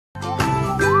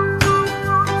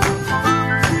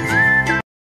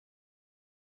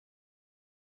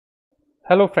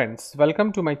Hello friends,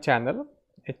 welcome to my channel,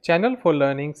 a channel for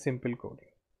learning simple coding.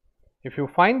 If you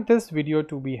find this video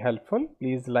to be helpful,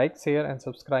 please like, share and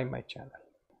subscribe my channel.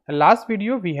 In last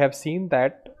video we have seen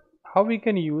that how we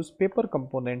can use paper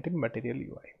component in Material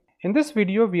UI. In this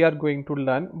video we are going to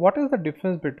learn what is the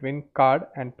difference between card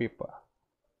and paper,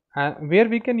 and where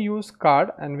we can use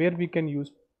card and where we can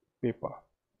use paper,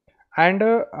 and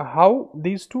how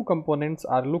these two components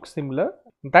are look similar.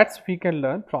 That's we can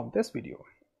learn from this video.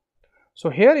 So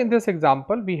here in this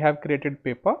example we have created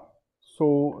paper.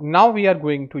 So now we are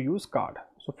going to use card.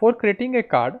 So for creating a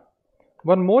card,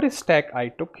 one more stack I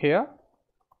took here.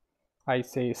 I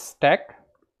say stack.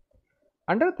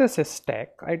 Under this stack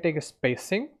I take a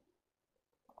spacing.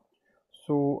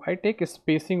 So I take a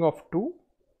spacing of 2,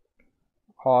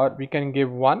 or we can give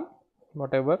 1,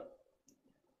 whatever,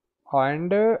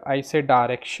 and I say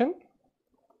direction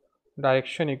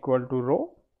equal to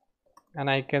row, and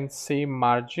I can say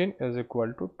margin is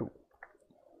equal to 2.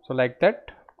 So like that.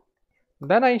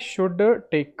 Then I should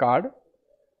take card.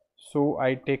 So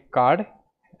I take card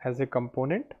as a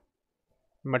component,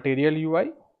 Material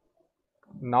UI.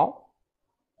 Now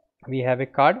we have a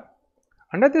card.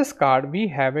 Under this card we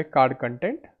have a card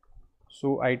content.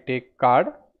 So I take card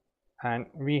and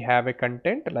we have a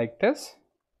content like this.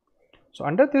 So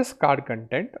under this card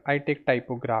content I take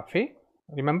typography.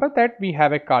 Remember that we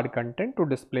have a card content to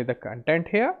display the content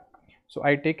here. So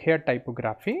I take here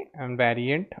typography, and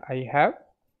variant I have,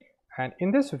 and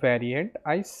in this variant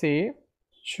I say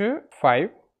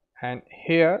ch5, and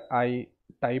here I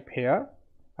type here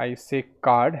I say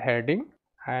card heading,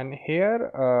 and here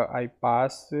I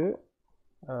pass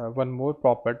one more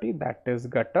property, that is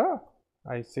gutter.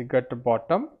 I say gutter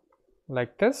bottom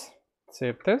like this.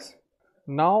 Save this.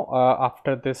 Now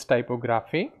after this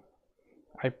typography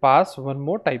I pass one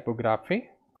more typography,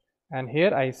 and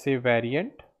here I say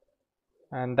variant,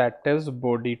 and that is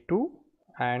body 2,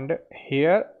 and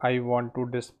here I want to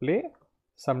display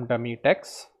some dummy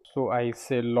text. So I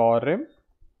say lorem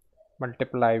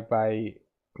multiply by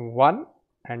 1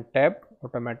 and tab,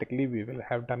 automatically we will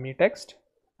have dummy text.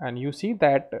 And you see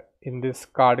that in this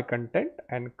card content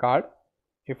and card,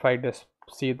 if I just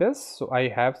see this, so I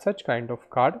have such kind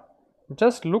of card,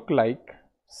 just look like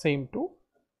same to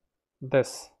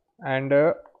this, and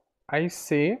I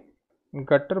say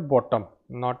gutter bottom,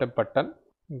 not a button,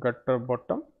 gutter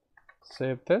bottom.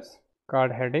 Save this.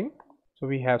 Card heading. So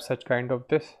we have such kind of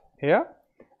this here,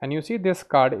 and you see this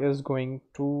card is going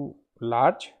too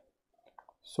large,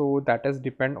 so that is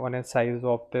depend on a size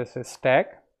of this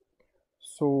stack.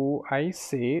 So I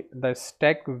say the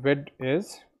stack width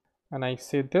is, and I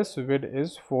say this width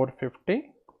is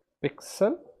 450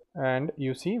 pixel, and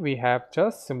you see we have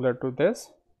just similar to this,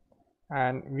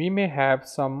 and we may have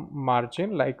some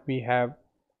margin like we have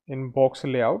in box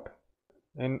layout.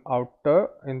 In outer,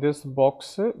 in this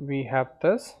box we have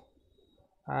this,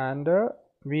 and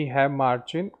we have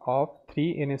margin of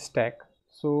 3 in stack.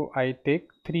 So I take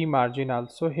 3 margin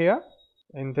also here.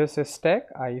 In this stack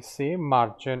I say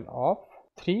margin of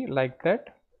 3 like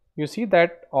that. You see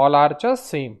that all are just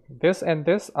same, this and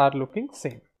this are looking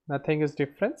same, nothing is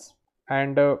difference.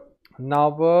 And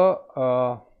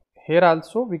now here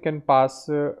also we can pass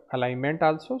alignment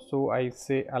also. So I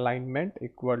say alignment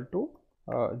equal to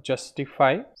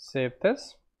justify. Save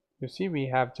this. You see we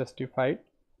have justified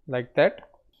like that.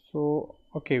 So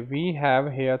okay, we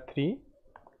have here 3,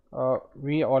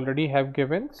 we already have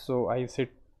given, so I say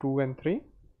 2 and 3.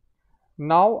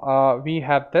 Now we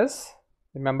have this,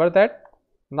 remember that.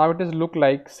 Now it is look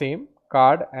like same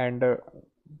card and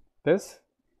this,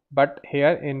 but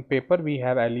here in paper we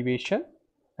have elevation,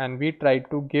 and we try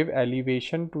to give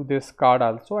elevation to this card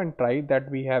also, and try that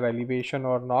we have elevation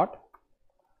or not.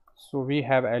 So we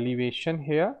have elevation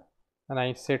here, and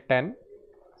I say 10.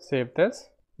 Save this.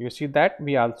 You see that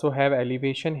we also have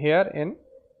elevation here in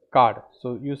card.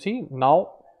 So you see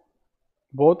now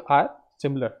both are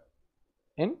similar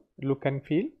in look and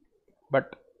feel,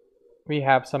 but we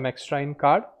have some extra in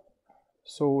card.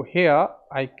 So here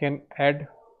I can add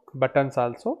buttons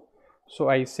also. So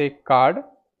I say card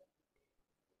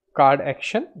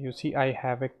action. You see I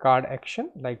have a card action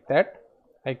like that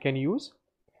I can use,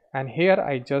 and here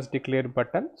I just declare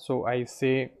button. So I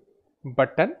say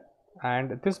button,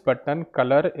 and this button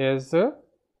color is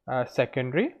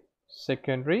secondary,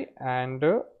 and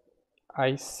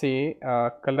I say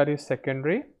color is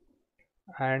secondary,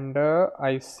 and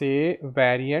I say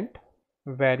variant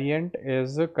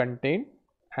is contain,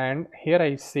 and here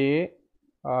I say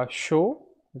show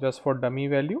just for dummy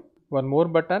value. One more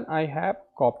button I have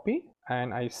copy,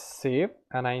 and I save,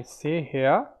 and I say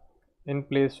here in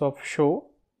place of show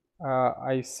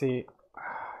I say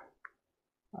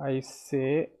I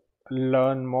say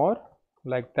learn more,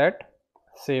 like that.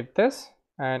 Save this,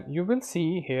 and you will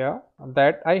see here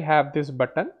that I have this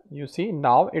button. You see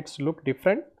now it's look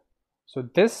different. So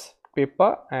this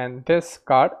paper and this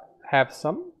card have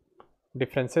some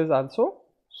differences also.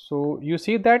 So you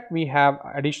see that we have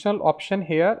additional option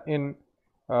here in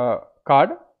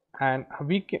card, and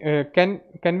we can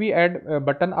we add a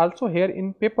button also here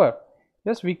in paper?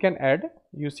 Yes, we can add.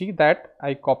 You see that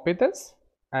I copy this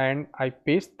and I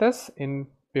paste this in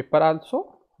paper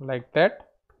also, like that.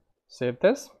 Save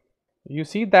this. You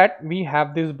see that we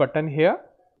have this button here.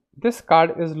 This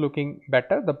card is looking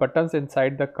better. The buttons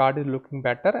inside the card is looking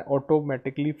better,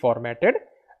 automatically formatted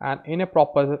and in a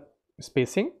proper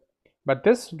spacing. But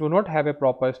this do not have a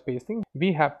proper spacing.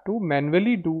 We have to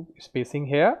manually do spacing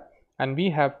here, and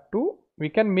we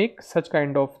can make such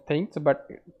kind of things, but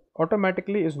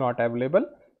automatically is not available.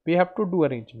 We have to do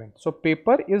arrangement. So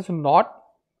paper is not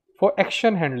for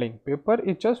action handling. Paper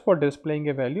is just for displaying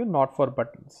a value, not for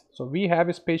buttons. So we have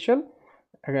a special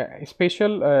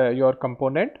your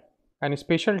component and a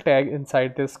special tag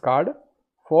inside this card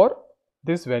for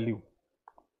this value.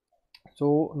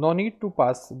 So no need to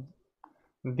pass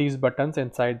these buttons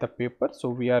inside the paper. So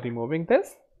we are removing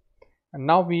this, and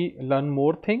now we learn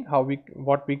more thing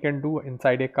what we can do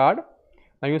inside a card.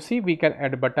 Now you see we can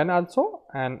add button also,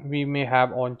 and we may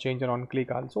have on change and on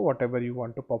click also, whatever you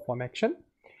want to perform action.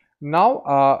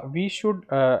 Now we should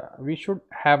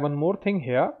have one more thing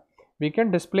here. We can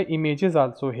display images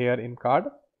also here in card.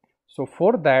 So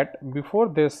for that, before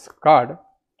this card,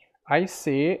 I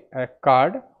say a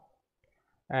card,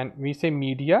 and we say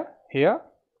media here,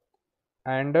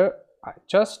 and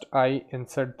just I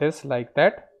insert this like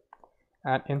that.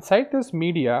 And inside this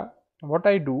media, what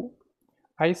I do,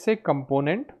 I say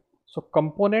component. So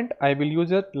component, I will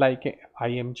use it like a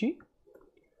img.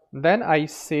 Then I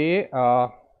say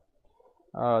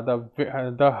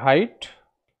the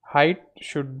height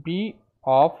should be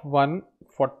of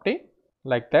 140,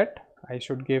 like that. I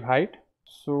should give height,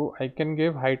 so I can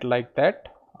give height like that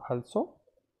also.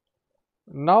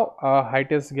 Now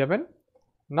height is given.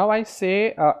 Now I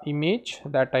say image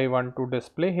that I want to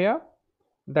display here.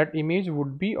 That image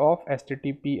would be of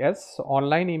HTTPS, so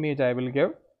online image I will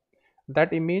give.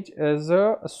 That image is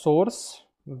a source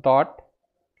dot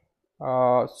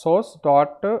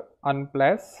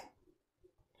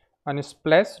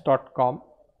unsplash.com,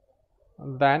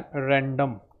 then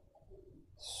random.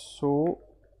 So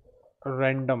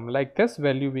random, like this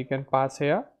value we can pass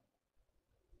here.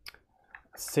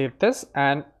 Save this,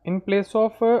 and in place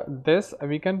of this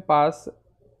we can pass,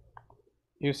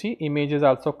 you see image is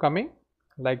also coming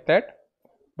like that,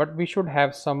 but we should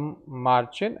have some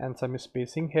margin and some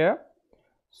spacing here.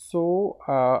 So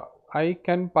I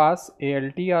can pass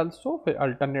alt also,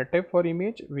 alternative for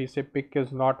image. We say pic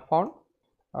is not found.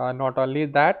 Not only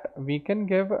that, we can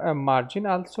give a margin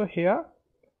also here.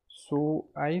 So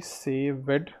I say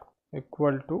width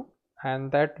equal to,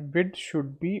 and that width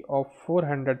should be of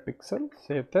 400 pixels.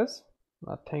 Save this.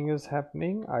 Nothing is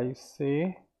happening. I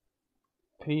say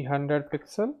 300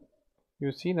 pixel.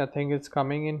 You see nothing is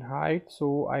coming in height,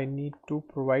 so I need to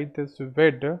provide this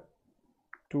width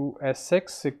to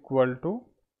sx equal to,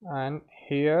 and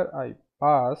here I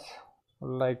pass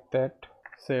like that.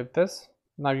 Save this.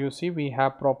 Now you see we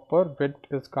have proper width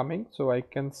is coming, so I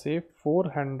can say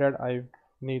 400. I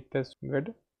need this width.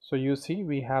 So you see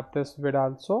we have this width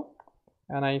also,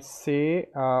 and I say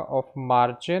of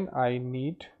margin I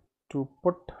need to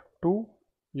put 2.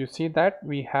 You see that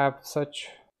we have such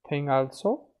thing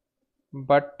also,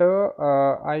 but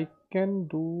I can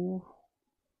do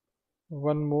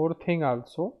one more thing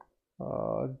also.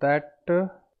 That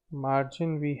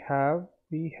margin we have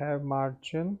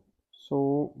margin,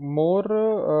 so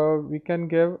more we can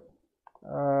give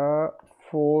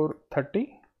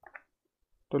 430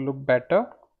 to look better.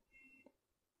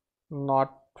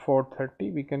 Not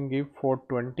 430, we can give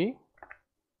 420.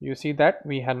 You see that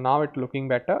we have now it looking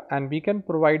better, and we can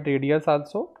provide radius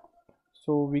also.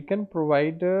 So we can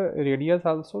provide radius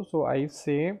also. So I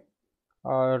say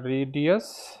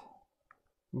radius,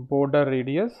 border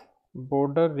radius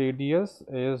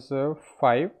is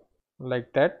 5,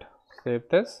 like that. Save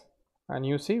this, and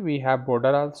you see we have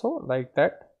border also like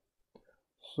that.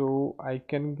 So I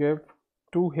can give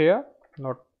 2 here,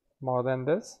 not more than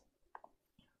this.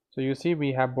 So you see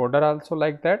we have border also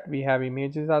like that. We have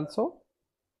images also,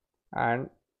 and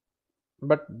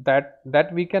but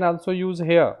that we can also use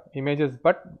here images,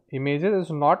 but images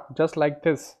is not just like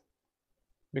this,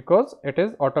 because it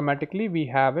is automatically we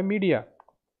have a media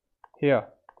here.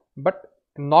 But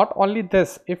not only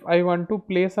this, if I want to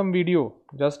play some video,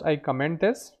 just I comment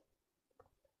this,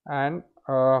 and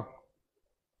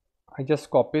I just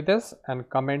copy this and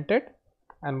comment it,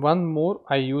 and one more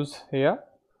I use here.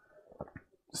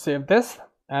 Save this,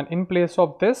 and in place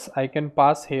of this I can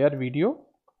pass here video.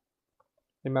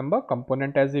 Remember,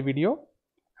 component as a video,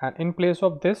 and in place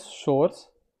of this source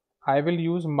I will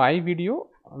use my video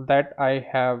that I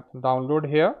have download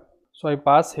here. So I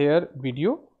pass here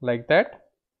video like that,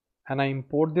 and I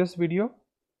import this video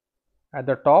at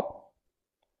the top.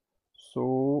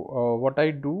 So what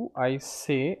I do, I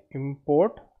say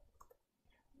import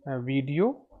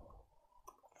video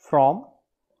from,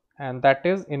 and that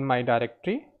is in my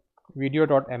directory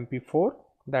video.mp4,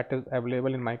 that is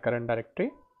available in my current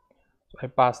directory. So I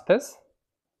pass this.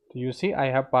 So you see I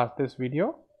have passed this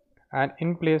video, and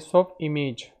in place of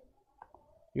image,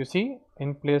 you see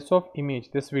in place of image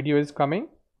this video is coming,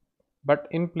 but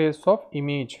in place of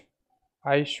image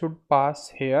I should pass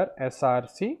here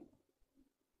src,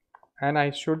 and I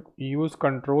should use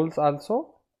controls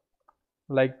also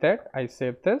like that. I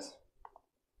save this,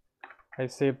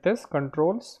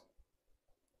 controls.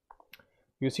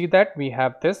 You see that we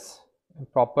have this in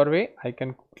proper way. I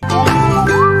can,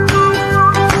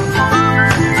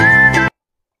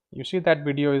 you see that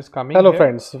video is coming. Hello here.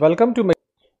 Friends, welcome to my,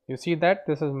 you see that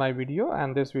this is my video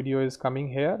and this video is coming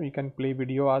here. We can play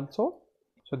video also.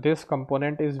 So this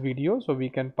component is video, so we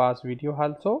can pass video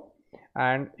also.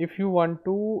 And if you want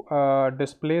to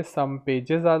display some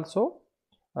pages also,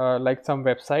 like some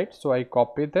website, so I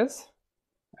copy this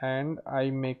and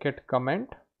I make it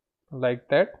comment like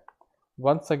that.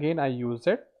 Once again I use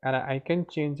it, and I can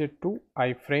change it to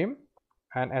iframe,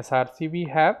 and src we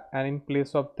have, and in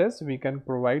place of this we can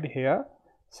provide here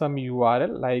some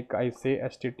URL, like I say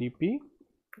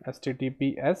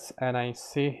https, and I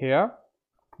say here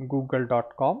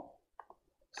google.com.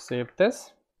 Save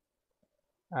this,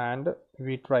 and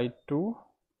we try to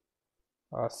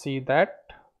see that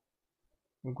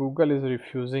Google is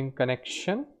refusing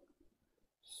connection.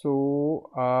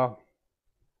 So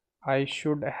I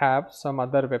should have some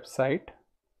other website,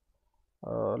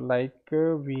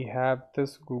 we have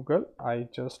this Google. I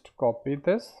just copy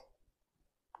this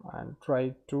and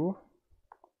try to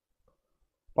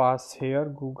pass here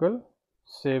Google.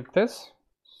 Save this.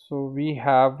 So we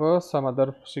have some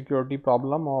other security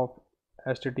problem of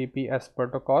HTTPS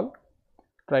protocol.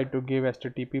 Try to give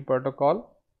HTTP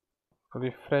protocol,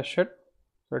 refresh it,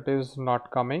 so it is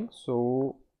not coming.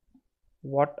 So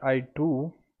what I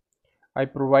do, I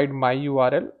provide my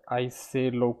URL. I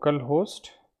say localhost.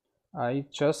 I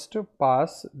just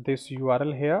pass this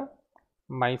URL here.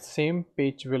 My same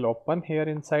page will open here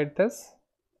inside this,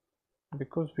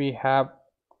 because we have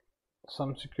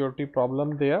some security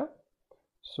problem there.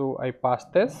 So I pass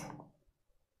this,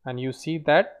 and you see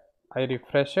that I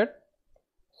refresh it.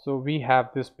 So we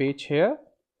have this page here.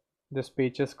 This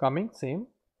page is coming same.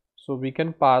 So we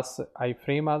can pass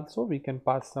iframe also. We can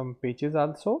pass some pages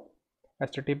also.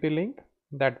 HTTP link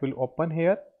that will open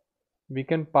here. We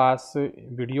can pass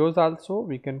videos also.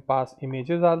 We can pass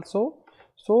images also.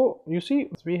 So you see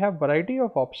we have variety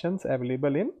of options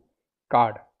available in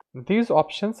card. These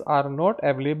options are not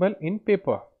available in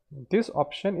paper. This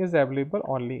option is available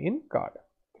only in card.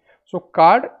 So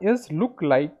card is look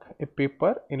like a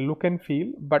paper in look and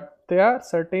feel, but there are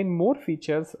certain more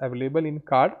features available in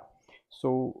card.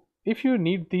 So if you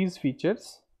need these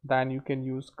features, then you can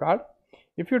use card.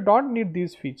 If you don't need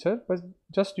these features, but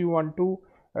just you want to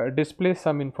display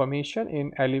some information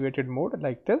in elevated mode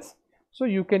like this, so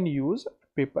you can use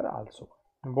paper also.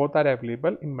 Both are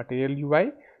available in Material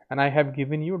UI, and I have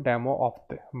given you demo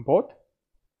of both.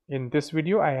 In this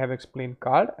video I have explained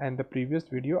card, and the previous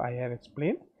video I have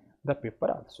explained the paper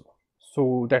also.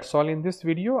 So that's all in this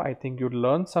video. I think you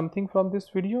learned something from this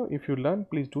video. If you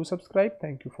learned, please do subscribe.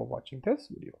 Thank you for watching this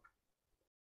video.